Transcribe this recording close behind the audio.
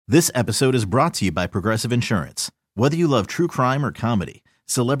This episode is brought to you by Progressive Insurance. Whether you love true crime or comedy,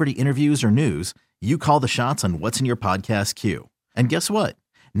 celebrity interviews or news, you call the shots on what's in your podcast queue. And guess what?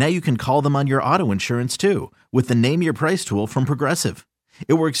 Now you can call them on your auto insurance too with the Name Your Price tool from Progressive.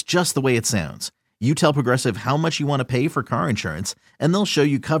 It works just the way it sounds. You tell Progressive how much you want to pay for car insurance, and they'll show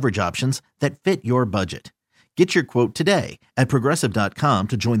you coverage options that fit your budget. Get your quote today at Progressive.com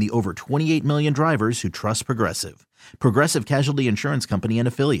to join the over 28 million drivers who trust Progressive. Progressive Casualty Insurance Company and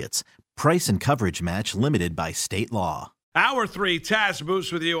Affiliates. Price and coverage match limited by state law. Hour 3, Taz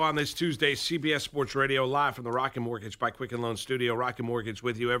Moose with you on this Tuesday, CBS Sports Radio, live from the Rocket Mortgage by Quicken Loan Studio. Rocket Mortgage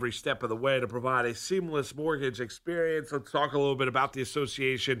with you every step of the way to provide a seamless mortgage experience. Let's talk a little bit about the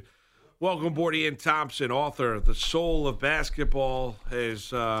association. Welcome aboard, Ian Thompson, author, The Soul of Basketball. His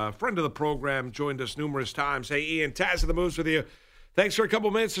friend of the program, joined us numerous times. Hey, Ian, Taz of the Moose with you. Thanks for a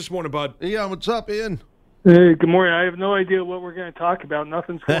couple minutes this morning, bud. Yeah, what's up, Ian? Hey, good morning. I have no idea what we're going to talk about.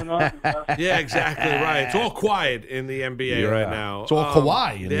 Nothing's going on. Yeah, exactly right. It's all quiet in the NBA right now. It's all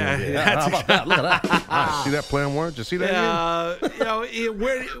Kawhi in the NBA. That's How about that? Look at that. See that play on words? Did you see that,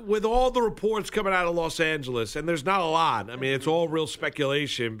 Ian? With all the reports coming out of Los Angeles, and there's not a lot. I mean, it's all real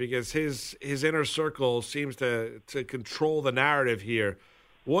speculation because his inner circle seems to control the narrative here.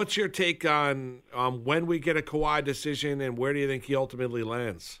 What's your take on when we get a Kawhi decision, and where do you think he ultimately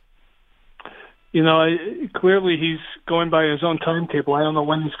lands? You know, clearly he's going by his own timetable. I don't know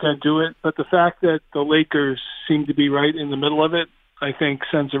when he's going to do it, but the fact that the Lakers seem to be right in the middle of it, I think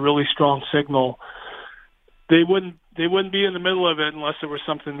sends a really strong signal. They wouldn't be in the middle of it unless there was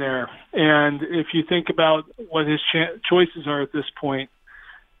something there. And if you think about what his choices are at this point,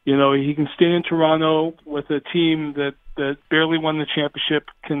 you know, he can stay in Toronto with a team that barely won the championship,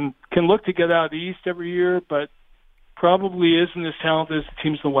 can look to get out of the East every year, but probably isn't as talented as the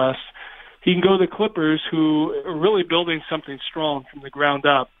teams in the West. He can go to the Clippers, who are really building something strong from the ground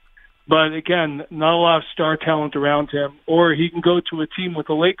up. But again, not a lot of star talent around him. Or he can go to a team with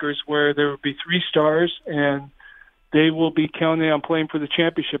the Lakers where there would be 3 stars, and they will be counting on playing for the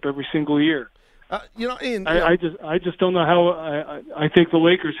championship every single year. Ian, I just don't know how. I think the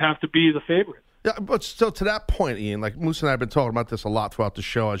Lakers have to be the favorite. Yeah, but still, to that point, Ian, like Moose and I have been talking about this a lot throughout the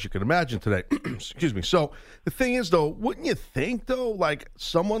show, as you can imagine today. Excuse me. So the thing is, though, wouldn't you think, though, like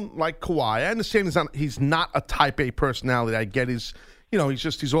someone like Kawhi, I understand he's not a Type A personality. I get he's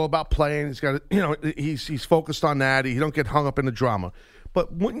all about playing. He's got, he's focused on that. He don't get hung up in the drama.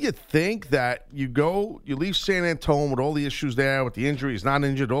 But wouldn't you think that you leave San Antonio with all the issues there, with the injury, he's not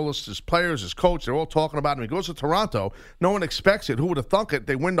injured, all his players, his coach, they're all talking about him. He goes to Toronto. No one expects it. Who would have thunk it?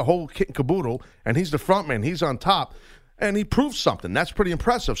 They win the whole kit and caboodle, and he's the front man. He's on top. And he proves something. That's pretty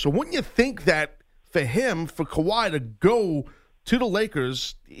impressive. So wouldn't you think that for Kawhi to go to the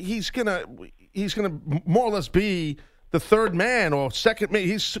Lakers, he's gonna more or less be the third man or second man.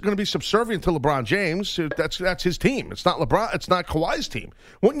 He's going to be subservient to LeBron James. That's his team. It's not LeBron. It's not Kawhi's team.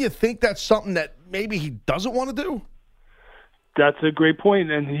 Wouldn't you think that's something that maybe he doesn't want to do? That's a great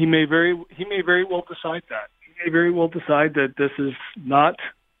point, and he may very well decide that. He may very well decide that this is not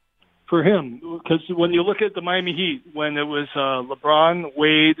for him. Because when you look at the Miami Heat, when it was LeBron,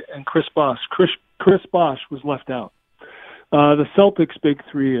 Wade, and Chris Bosh was left out. The Celtics' big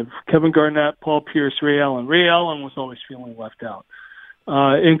 3 of Kevin Garnett, Paul Pierce, Ray Allen. Ray Allen was always feeling left out.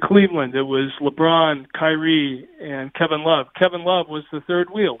 In Cleveland, it was LeBron, Kyrie, and Kevin Love. Kevin Love was the third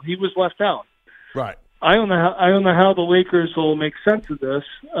wheel. He was left out. Right. I don't know how the Lakers will make sense of this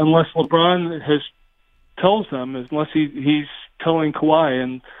unless LeBron tells them, unless he's telling Kawhi.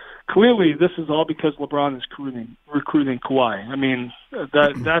 And clearly, this is all because LeBron is recruiting Kawhi. I mean,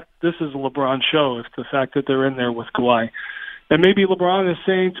 this is a LeBron show. If the fact that they're in there with Kawhi. And maybe LeBron is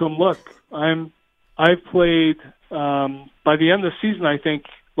saying to him, look, I've played, by the end of the season, I think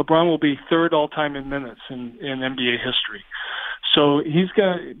LeBron will be third all-time in minutes in NBA history. So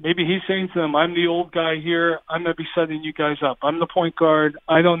maybe he's saying to them, I'm the old guy here. I'm going to be setting you guys up. I'm the point guard.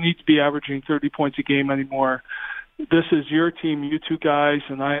 I don't need to be averaging 30 points a game anymore. This is your team, you 2 guys,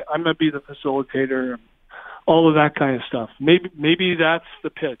 and I'm going to be the facilitator, all of that kind of stuff. Maybe that's the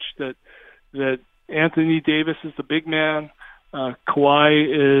pitch, that Anthony Davis is the big man,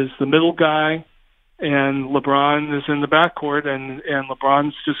 Kawhi is the middle guy, and LeBron is in the backcourt, and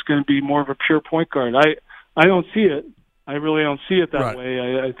LeBron's just going to be more of a pure point guard. I don't see it. I really don't see it that right.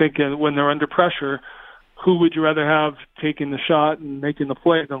 way. I think when they're under pressure, who would you rather have taking the shot and making the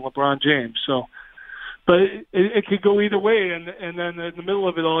play than LeBron James? So, but it could go either way, and then in the middle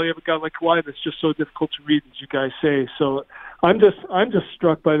of it all, you have a guy like Kawhi that's just so difficult to read, as you guys say. So I'm just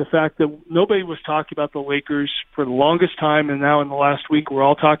struck by the fact that nobody was talking about the Lakers for the longest time, and now in the last week, we're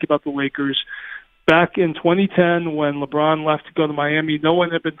all talking about the Lakers. back in 2010 when LeBron left to go to Miami, no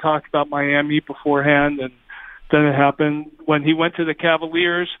one had been talking about Miami beforehand, and then it happened. When he went to the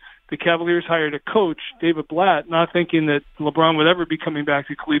Cavaliers hired a coach, David Blatt, not thinking that LeBron would ever be coming back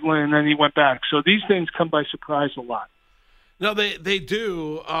to Cleveland, and then he went back. So these things come by surprise a lot. No, they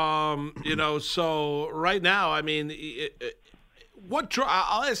do. So right now, I mean,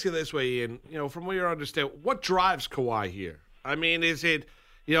 I'll ask you this way, Ian. From what you understand, what drives Kawhi here? I mean, is it,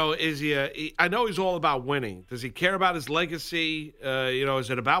 is he? I know he's all about winning. Does he care about his legacy? Is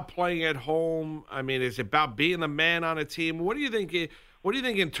it about playing at home? I mean, is it about being the man on a team? What do you think? What do you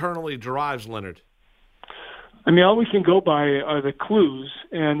think internally drives Leonard? I mean, all we can go by are the clues,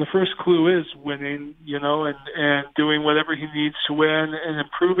 and the first clue is winning, and doing whatever he needs to win and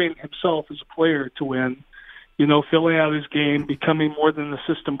improving himself as a player to win, filling out his game, becoming more than a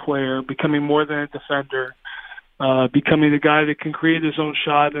system player, becoming more than a defender, becoming the guy that can create his own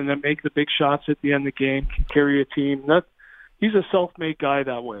shot and then make the big shots at the end of the game, can carry a team. He's a self-made guy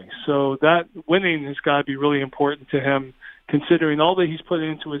that way. So that winning has got to be really important to him, considering all that he's put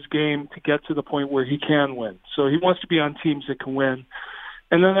into his game to get to the point where he can win. So he wants to be on teams that can win.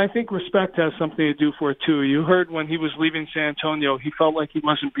 And then I think respect has something to do for it, too. You heard when he was leaving San Antonio, he felt like he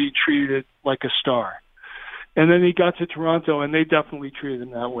wasn't being treated like a star. And then he got to Toronto, and they definitely treated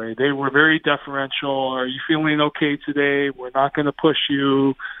him that way. They were very deferential. Are you feeling okay today? We're not going to push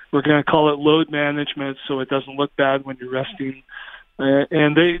you. We're going to call it load management so it doesn't look bad when you're resting.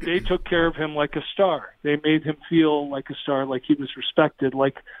 And they took care of him like a star. They made him feel like a star, like he was respected,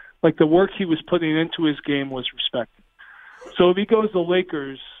 like the work he was putting into his game was respected. So if he goes to the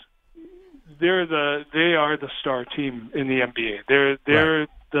Lakers, they are the star team in the NBA. They're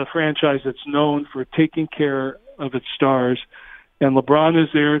the franchise that's known for taking care of its stars, and LeBron is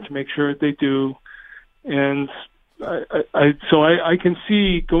there to make sure that they do. And I can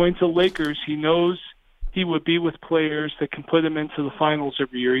see going to the Lakers. He knows he would be with players that can put him into the finals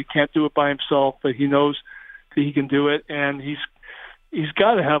every year. He can't do it by himself, but he knows that he can do it. And he's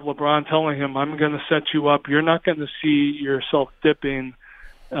got to have LeBron telling him, I'm going to set you up. You're not going to see yourself dipping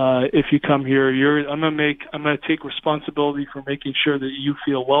if you come here. I'm going to take responsibility for making sure that you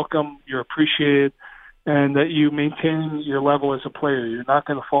feel welcome, you're appreciated, and that you maintain your level as a player. You're not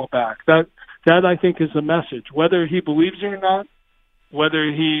going to fall back. That I think is the message, whether he believes it or not.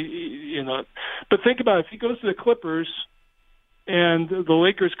 Whether but think about it. If he goes to the Clippers and the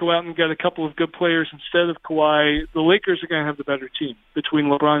Lakers go out and get a couple of good players instead of Kawhi, the Lakers are going to have the better team between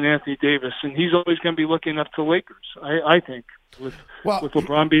LeBron and Anthony Davis, and he's always going to be looking up to the Lakers, I think, with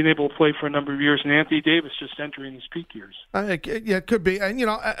LeBron being able to play for a number of years and Anthony Davis just entering his peak years. Yeah, it could be. And,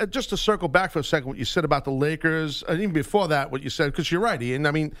 just to circle back for a second, what you said about the Lakers, and even before that, what you said, because you're right, Ian.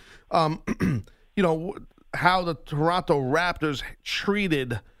 I mean, how the Toronto Raptors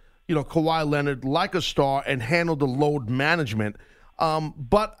treated, Kawhi Leonard like a star and handled the load management.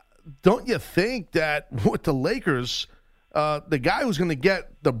 But don't you think that with the Lakers, the guy who's going to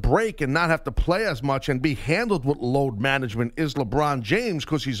get the break and not have to play as much and be handled with load management is LeBron James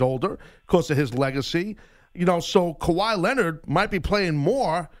because he's older, because of his legacy. So Kawhi Leonard might be playing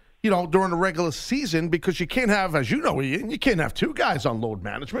more, during the regular season because you can't have, as Ian, you can't have two guys on load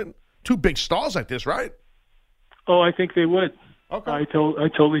management, two big stars like this, right? Oh, I think they would. Okay. I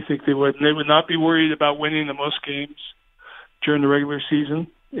totally think they would. And they would not be worried about winning the most games during the regular season,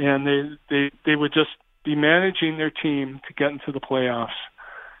 and they would just be managing their team to get into the playoffs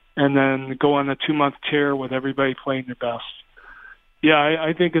and then go on a 2-month tear with everybody playing their best. Yeah,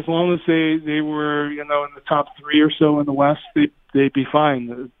 I think as long as they were, in the top 3 or so in the West, they'd be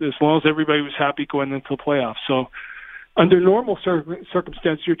fine. As long as everybody was happy going into the playoffs. So under normal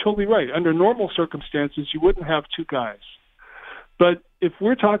circumstances, you're totally right. Under normal circumstances, you wouldn't have two guys. But if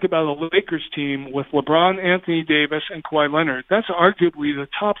we're talking about a Lakers team with LeBron, Anthony Davis, and Kawhi Leonard, that's arguably the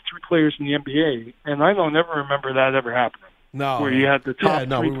top 3 players in the NBA, and I don't ever remember that ever happening. No, where you had the top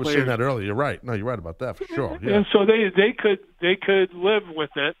 3 we were players. saying that earlier. You're right. No, you're right about that for sure. Yeah. And so they could live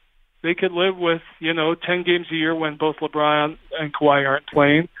with it. They could live with 10 games a year when both LeBron and Kawhi aren't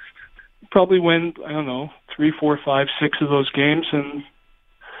playing. Probably win 3, 4, 5, 6 of those games, and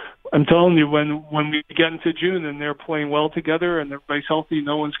I'm telling you, when we get into June and they're playing well together and everybody's healthy,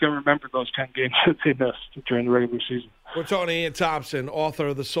 no one's going to remember those 10 games that they missed during the regular season. We're talking to Ian Thompson, author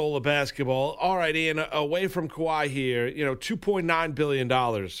of The Soul of Basketball. All right, Ian, away from Kawhi here, $2.9 billion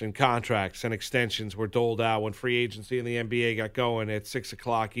in contracts and extensions were doled out when free agency in the NBA got going at 6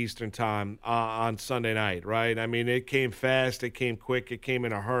 o'clock Eastern time on Sunday night, right? I mean, it came fast, it came quick, it came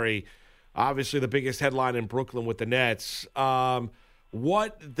in a hurry. Obviously, the biggest headline in Brooklyn with the Nets.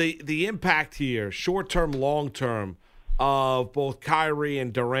 What the impact here, short-term, long-term, of both Kyrie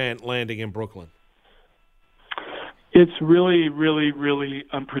and Durant landing in Brooklyn? It's really, really, really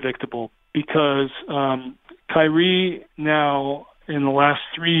unpredictable because Kyrie now, in the last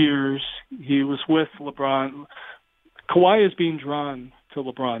 3 years, he was with LeBron. Kawhi is being drawn to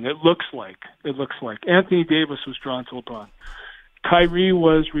LeBron. It looks like. Anthony Davis was drawn to LeBron. Kyrie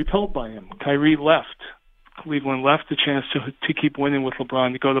was repelled by him. Kyrie left. Cleveland left the chance to keep winning with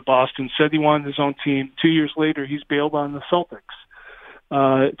LeBron, to go to Boston, said he wanted his own team. 2 years later, he's bailed on the Celtics.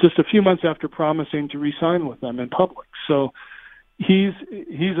 Just a few months after promising to re-sign with them in public. So he's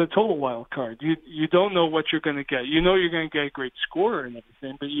a total wild card. You don't know what you're going to get. You know you're going to get a great scorer and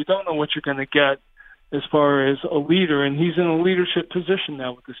everything, but you don't know what you're going to get as far as a leader. And he's in a leadership position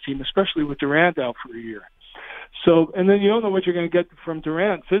now with this team, especially with Durant out for a year. So, and then you don't know what you're going to get from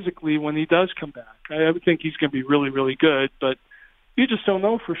Durant physically when he does come back. I would think he's going to be really, really good, but you just don't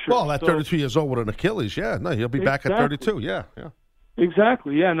know for sure. Well, at 32 years old with an Achilles, no, he'll be back at 32, yeah.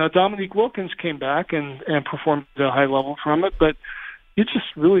 Exactly, yeah. Now, Dominique Wilkins came back and performed at a high level from it, but you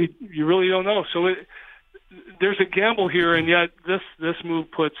really don't know. So there's a gamble here, and yet this move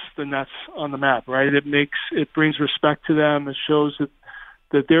puts the Nets on the map, right? It brings respect to them. It shows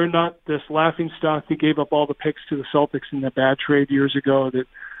that they're not this laughingstock that gave up all the picks to the Celtics in the bad trade years ago, that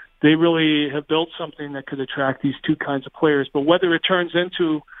they really have built something that could attract these two kinds of players. But whether it turns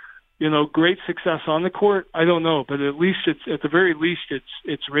into, great success on the court, I don't know. But at the very least,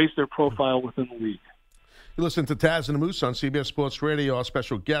 it's raised their profile within the league. You listen to Taz and the Moose on CBS Sports Radio. Our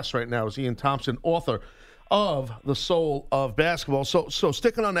special guest right now is Ian Thompson, author of The Soul of Basketball. So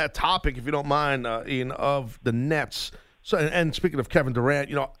sticking on that topic, if you don't mind, Ian, of the Nets. So, and speaking of Kevin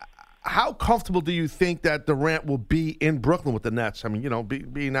Durant, how comfortable do you think that Durant will be in Brooklyn with the Nets? I mean,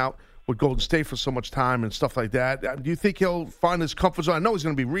 being out with Golden State for so much time and stuff like that. Do you think he'll find his comfort zone? I know he's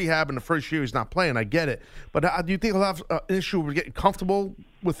going to be rehabbing the first year he's not playing. I get it. But do you think he'll have an issue with getting comfortable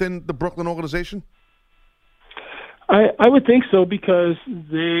within the Brooklyn organization? I would think so, because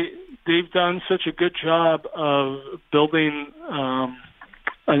they've done such a good job of building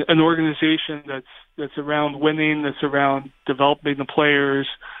an organization that's around winning, that's around developing the players.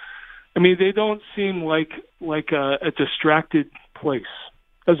 I mean, they don't seem like a distracted place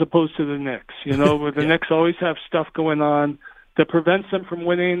as opposed to the Knicks, where the Knicks always have stuff going on that prevents them from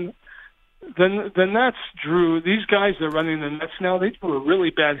winning. Then that's Drew. These guys that are running the Nets now, they drew a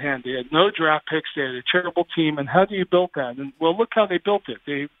really bad hand. They had no draft picks. They had a terrible team. And how do you build that? And well, look how they built it.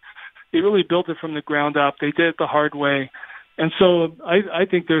 They really built it from the ground up. They did it the hard way. And so I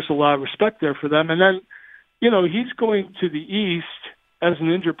think there's a lot of respect there for them. And then, he's going to the East as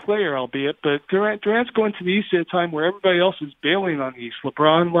an injured player, albeit, but Durant's going to the East at a time where everybody else is bailing on the East.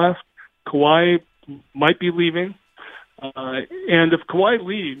 LeBron left. Kawhi might be leaving. And if Kawhi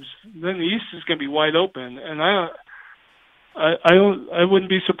leaves, then the East is going to be wide open. And I wouldn't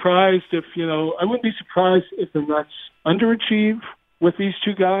be surprised if the Nets underachieve with these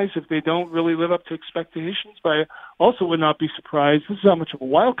two guys, if they don't really live up to expectations. But I also would not be surprised. This is how much of a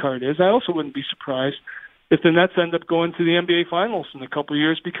wild card it is. I also wouldn't be surprised if the Nets end up going to the NBA Finals in a couple of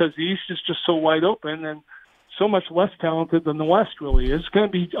years, because the East is just so wide open and so much less talented than the West really is. It's going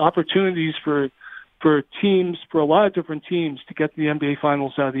to be opportunities for teams, for a lot of different teams, to get to the NBA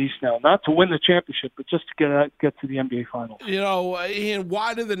Finals out of the East now. Not to win the championship, but just to get to the NBA Finals. Ian,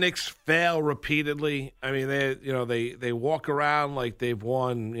 why do the Knicks fail repeatedly? I mean, they walk around like they've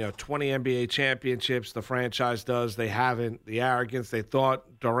won 20 NBA championships. The franchise does. They haven't. The arrogance. They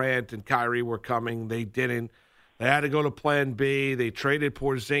thought Durant and Kyrie were coming. They didn't. They had to go to Plan B. They traded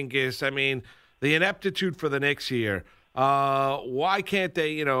Porzingis. I mean, the ineptitude for the Knicks here. Why can't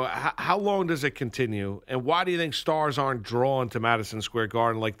they, how long does it continue? And why do you think stars aren't drawn to Madison Square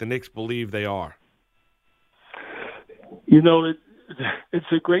Garden like the Knicks believe they are? It's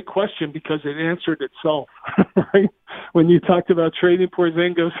a great question, because it answered itself, right? When you talked about trading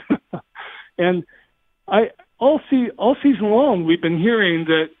Porzingis. And all season long, we've been hearing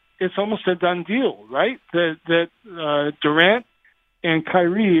that it's almost a done deal, right? That Durant and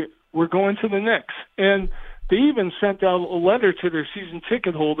Kyrie were going to the Knicks. And they even sent out a letter to their season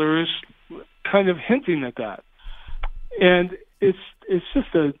ticket holders kind of hinting at that. And it's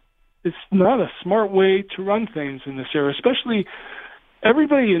not a smart way to run things in this era, especially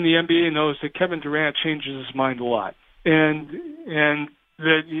everybody in the NBA knows that Kevin Durant changes his mind a lot. And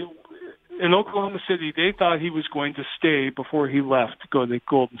that in Oklahoma City, they thought he was going to stay before he left to go to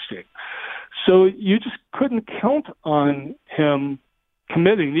Golden State. So you just couldn't count on him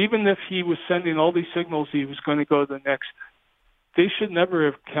committing, even if he was sending all these signals he was going to go to the Knicks. They should never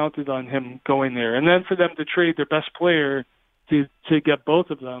have counted on him going there. And then for them to trade their best player to get both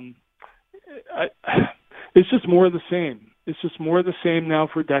of them, it's just more of the same. It's just more of the same now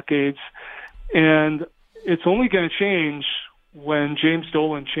for decades. And it's only going to change when James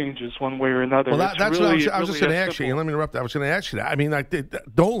Dolan changes one way or another. Well, that's really, what I was just going to ask you. Let me interrupt. I was going to ask you that. I mean, like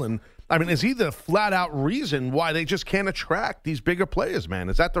Dolan. I mean, is he the flat out reason why they just can't attract these bigger players? Man,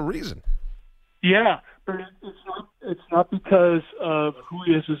 is that the reason? Yeah, but it's not because of who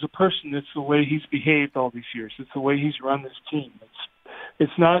he is as a person. It's the way he's behaved all these years. It's the way he's run this team.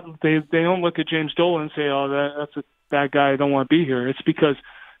 It's not they don't look at James Dolan and say, "Oh, that's a bad guy. I don't want to be here." It's because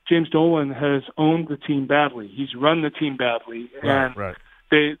James Dolan has owned the team badly. He's run the team badly, and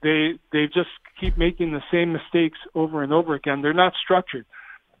they just keep making the same mistakes over and over again. They're not structured.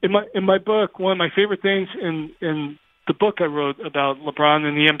 In my book, one of my favorite things in the book I wrote about LeBron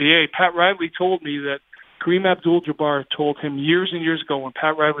and the NBA, Pat Riley told me that Kareem Abdul-Jabbar told him years and years ago when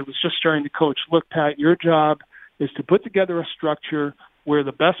Pat Riley was just starting to coach, "Look, Pat, your job is to put together a structure where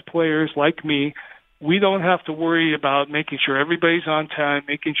the best players like me, we don't have to worry about making sure everybody's on time,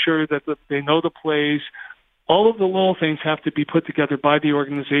 making sure that they know the plays. All of the little things have to be put together by the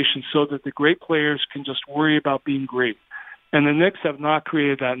organization so that the great players can just worry about being great." And the Knicks have not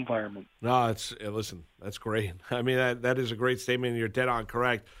created that environment. No, listen, that's great. I mean, that is a great statement, and you're dead on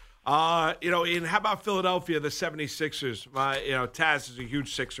correct. Ian, how about Philadelphia, the 76ers? Taz is a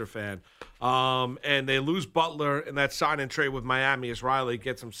huge Sixer fan. And they lose Butler in that sign and trade with Miami as Riley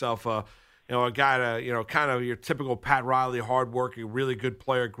gets himself a guy to, kind of your typical Pat Riley, hardworking, really good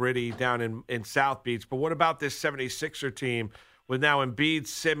player, gritty down in South Beach. But what about this 76er team with now Embiid,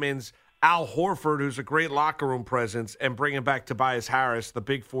 Simmons, Al Horford, who's a great locker room presence, and bringing back Tobias Harris, the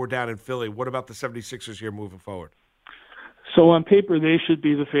big four down in Philly? What about the 76ers here moving forward? So on paper, they should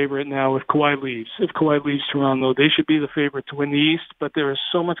be the favorite now if Kawhi leaves. If Kawhi leaves Toronto, they should be the favorite to win the East. But there is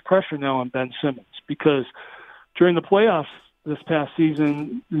so much pressure now on Ben Simmons because during the playoffs this past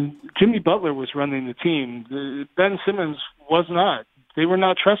season, Jimmy Butler was running the team. Ben Simmons was not. They were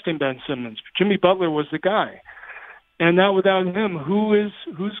not trusting Ben Simmons. Jimmy Butler was the guy. And now without him, who's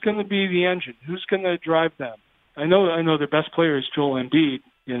going to be the engine? Who's going to drive them? I know their best player is Joel Embiid,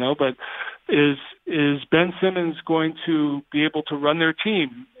 but is Ben Simmons going to be able to run their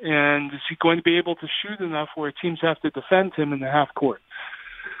team? And is he going to be able to shoot enough where teams have to defend him in the half court?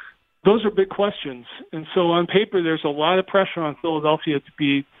 Those are big questions. And so on paper, there's a lot of pressure on Philadelphia to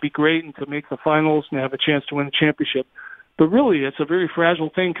be great and to make the finals and have a chance to win the championship. But really, it's a very fragile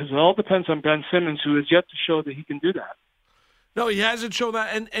thing because it all depends on Ben Simmons, who has yet to show that he can do that. No, he hasn't shown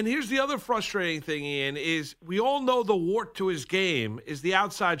that. And here's the other frustrating thing, Ian, is we all know the wart to his game is the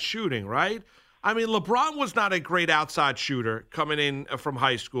outside shooting, right? I mean, LeBron was not a great outside shooter coming in from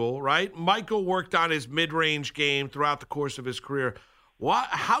high school, right? Michael worked on his mid-range game throughout the course of his career.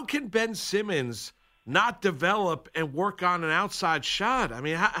 How can Ben Simmons not develop and work on an outside shot? I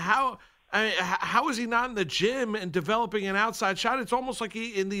mean, how is he not in the gym and developing an outside shot? It's almost like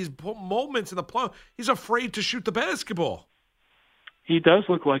in these moments in the play, he's afraid to shoot the basketball. He does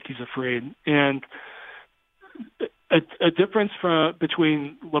look like he's afraid. And a difference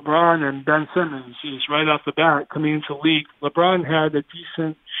between LeBron and Ben Simmons is right off the bat coming into the league. LeBron had a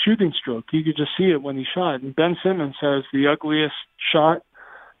decent shooting stroke. You could just see it when he shot. And Ben Simmons has the ugliest shot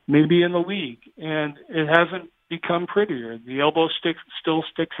maybe in the league. And it hasn't become prettier. The elbow still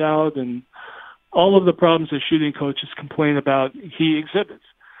sticks out, and all of the problems that shooting coaches complain about, he exhibits.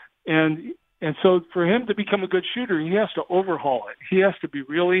 And so for him to become a good shooter, he has to overhaul it. He has to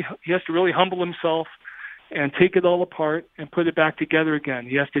really humble himself and take it all apart and put it back together again.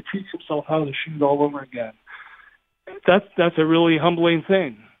 He has to teach himself how to shoot all over again. That's a really humbling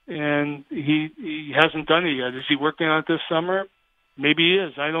thing. And he hasn't done it yet. Is he working on it this summer? Maybe he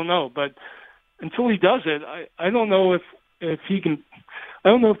is. I don't know. But until he does it, I don't know if he can. I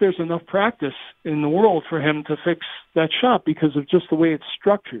don't know if there's enough practice in the world for him to fix that shot because of just the way it's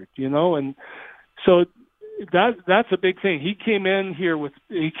structured, And so that's a big thing. He came into the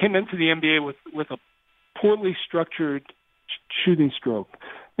NBA with a poorly structured shooting stroke.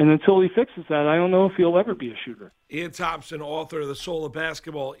 And until he fixes that, I don't know if he'll ever be a shooter. Ian Thompson, author of The Soul of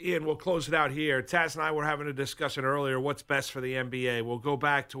Basketball. Ian, we'll close it out here. Taz and I were having a discussion earlier, what's best for the NBA. We'll go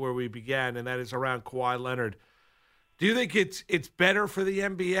back to where we began, and that is around Kawhi Leonard. Do you think it's better for the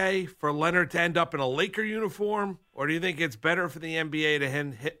NBA for Leonard to end up in a Laker uniform, or do you think it's better for the NBA to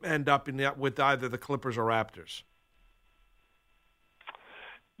end up with either the Clippers or Raptors?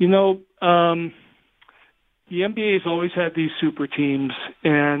 The NBA has always had these super teams,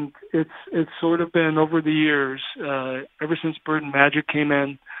 and it's sort of been over the years, ever since Bird and Magic came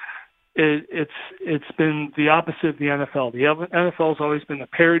in, it's been the opposite of the NFL. The NFL has always been a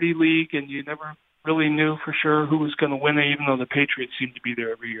parity league, and you never really knew for sure who was going to win it, even though the Patriots seem to be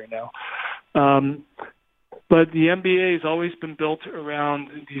there every year now. But the NBA has always been built around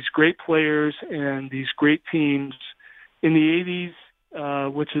these great players and these great teams. In the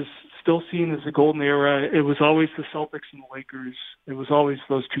 80s, which is still seen as the golden era, it was always the Celtics and the Lakers. It was always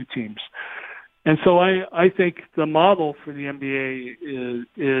those two teams. And so I think the model for the NBA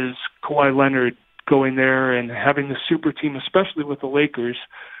is Kawhi Leonard going there and having the super team, especially with the Lakers,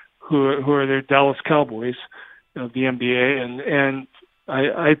 who are their Dallas Cowboys of the NBA. And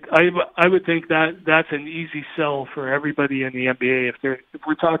I would think that that's an easy sell for everybody in the NBA. If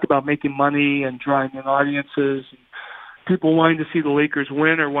we're talking about making money and drawing in audiences, and people wanting to see the Lakers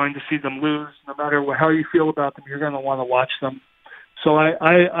win or wanting to see them lose, no matter how you feel about them, you're going to want to watch them. So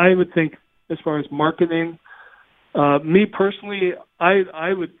I would think, as far as marketing, me personally,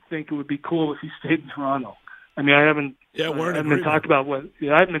 I would think it would be cool if he stayed in Toronto. I mean, I haven't been talking about what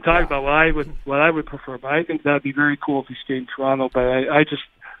I would prefer, but I think that'd be very cool if he stayed in Toronto. But I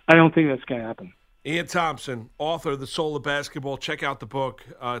don't think that's going to happen. Ian Thompson, author of The Soul of Basketball. Check out the book.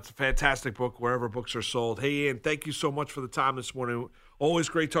 It's a fantastic book wherever books are sold. Hey, Ian, thank you so much for the time this morning. Always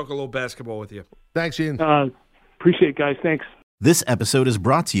great talking a little basketball with you. Thanks, Ian. Appreciate it, guys. Thanks. This episode is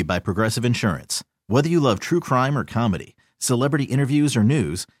brought to you by Progressive Insurance. Whether you love true crime or comedy, celebrity interviews or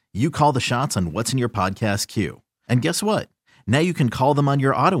news, you call the shots on what's in your podcast queue. And guess what? Now you can call them on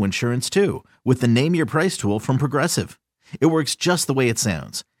your auto insurance too with the Name Your Price tool from Progressive. It works just the way it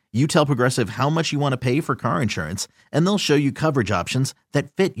sounds. You tell Progressive how much you want to pay for car insurance, and they'll show you coverage options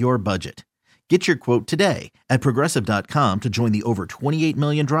that fit your budget. Get your quote today at Progressive.com to join the over 28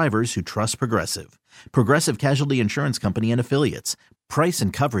 million drivers who trust Progressive. Progressive Casualty Insurance Company and Affiliates. Price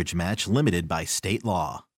and coverage match limited by state law.